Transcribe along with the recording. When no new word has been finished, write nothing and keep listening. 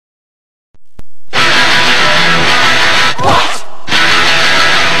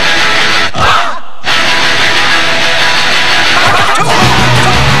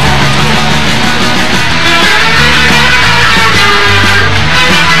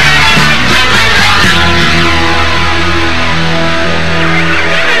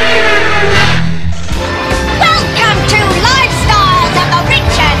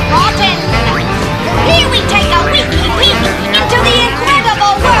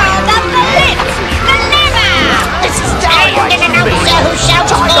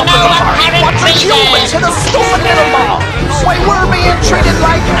to the stupid little mob. Why, we're being treated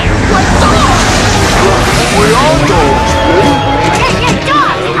like dogs. We are dogs, Blue. Hey,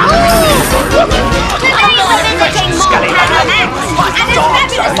 dogs!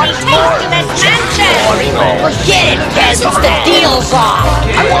 Forget it, peasants. The deal's off.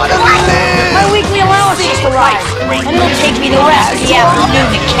 I want to live. My weekly allowance is the right, and it'll take me the rest of the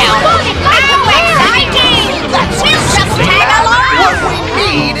afternoon to count. What we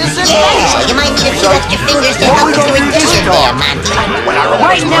need is an You might just lift your fingers to help with the addition there, Monty.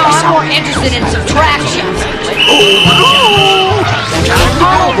 Right now, I'm more interested in subtraction.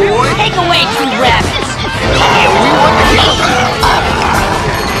 Take away 2 rabbits.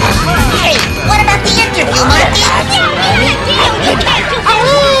 Hey, what about the interview, Monty?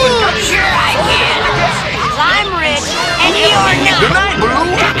 Sure I can. 'Cause I'm rich, and you're not. Good night,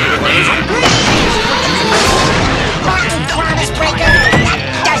 Blue. Monty Promise Breaker, that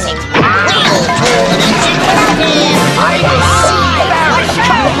does it. I see Baron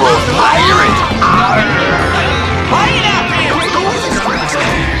Cobra pirate. Light up here.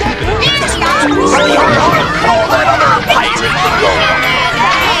 All that other pirate below.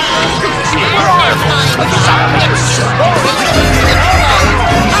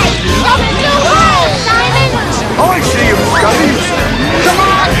 I see him, Scotty. Come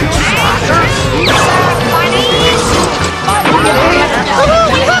on, Sponsors.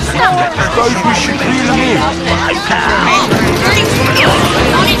 Suppose we should reel him in.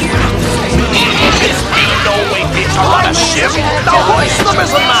 No way, it's a lot of shit. Now hoist them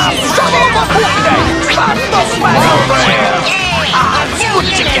as a map. Shove them up a day. Back the flag over here. It's good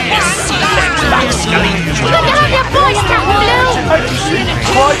to get this sea legs back, Scully.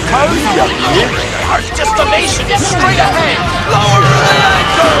 Quite cozy up here. Our destination is straight ahead. Lower the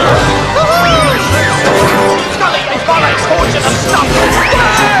anchor. Scully, I thought I told you to stop.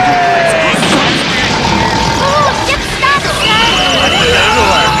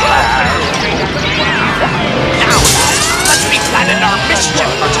 Planning our mischief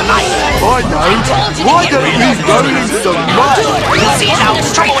for tonight. I know. Why don't we roll in some mud? See how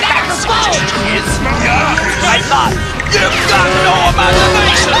straight back is. I thought you've got no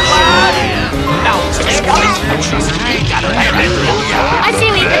imagination, lad. Now, to the Scully's pictures, we gotta have it. I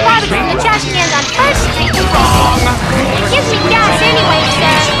see we can probably from the trash cans on First Street. Wrong. It gives me gas anyway,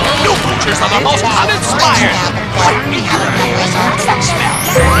 sir. New pictures are the most uninspired.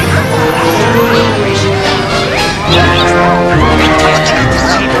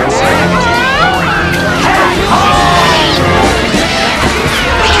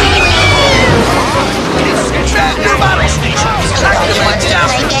 Your battle stations. Activate the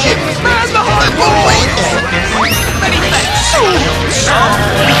aftership. Man the hard boys. Many thanks.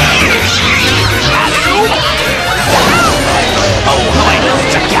 Oh, how I love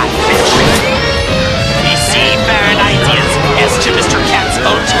to catfish. You see, Baron ideas as to Mr. Cat's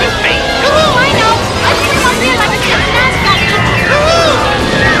ultimate fate. I know. I think it must be like a chicken mascot.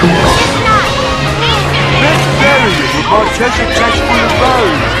 It's not. Let's bury him with my treasure chest full of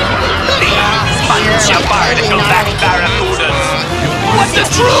bones. Bunch of barnacle back barracudas. What the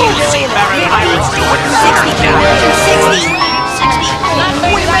true sea baron pirates do in 60 now? 60.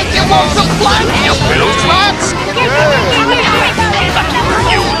 We make you multiply, you build flats. Lucky for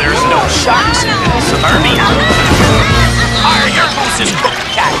you, there's no sharks in suburbia. Your goose is cooked,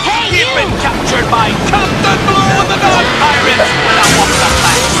 cat. You've been captured by Captain Blue and the Dog Pirates. Now walk the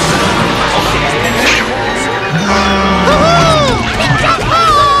planks.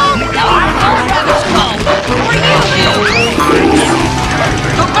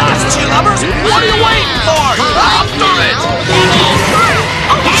 The fast, you lovers! What are you waiting for? After it!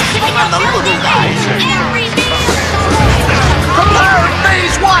 Prepare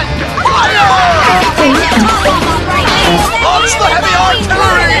phase 1! Fire! Launch the heavy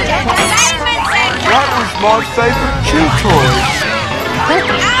artillery! That was my favourite chew toy.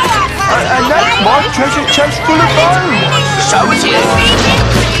 And that's my treasure chest full of bones. So it is!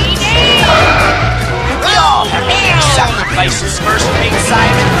 We all have to make sacrifices first, King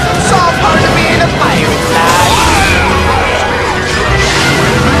Simon. It's all part of being a pirate, lad.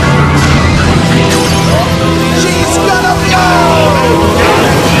 She's gonna go!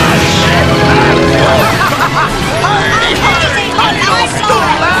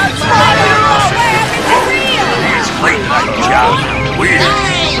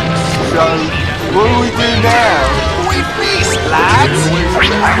 So, what do we do now? We feast, lads!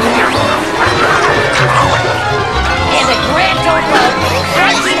 There's a grand total of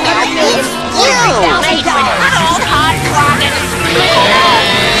 13,000 hot rockets.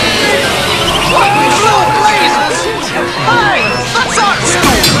 Blue blazes! Hey, that's our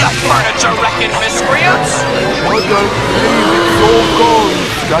school, you furniture-wrecking miscreant!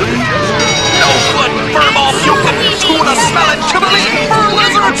 Charlie. No good furball puking, tuna smelling, kibble-eating fur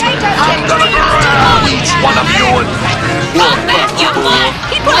lizards! I'm gonna grab each one of you and... Come back, you mutt!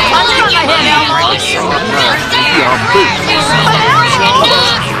 He put a punch on the head, Elmo!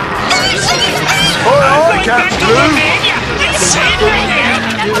 Alright, Captain Blue.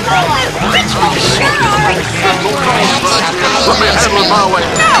 Let me handle it my way.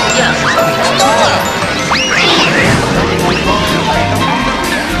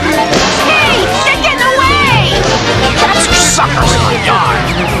 Hey, they're getting away! That's you suckers in my yard!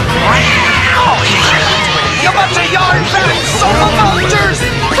 You bunch of yard back, sofa vultures!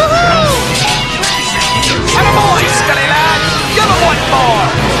 And a boy, Scully lad! Give him one more!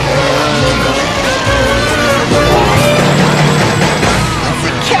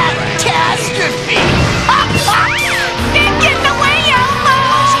 Catastrophe! They're getting away, Elmo!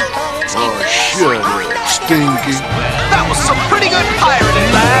 Oh, shit. Stinky. That was some pretty good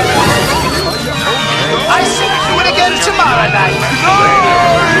pirating, lad! I see you do it again tomorrow night!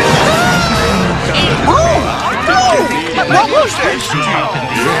 What was this?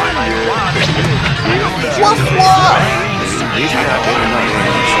 Woof woof!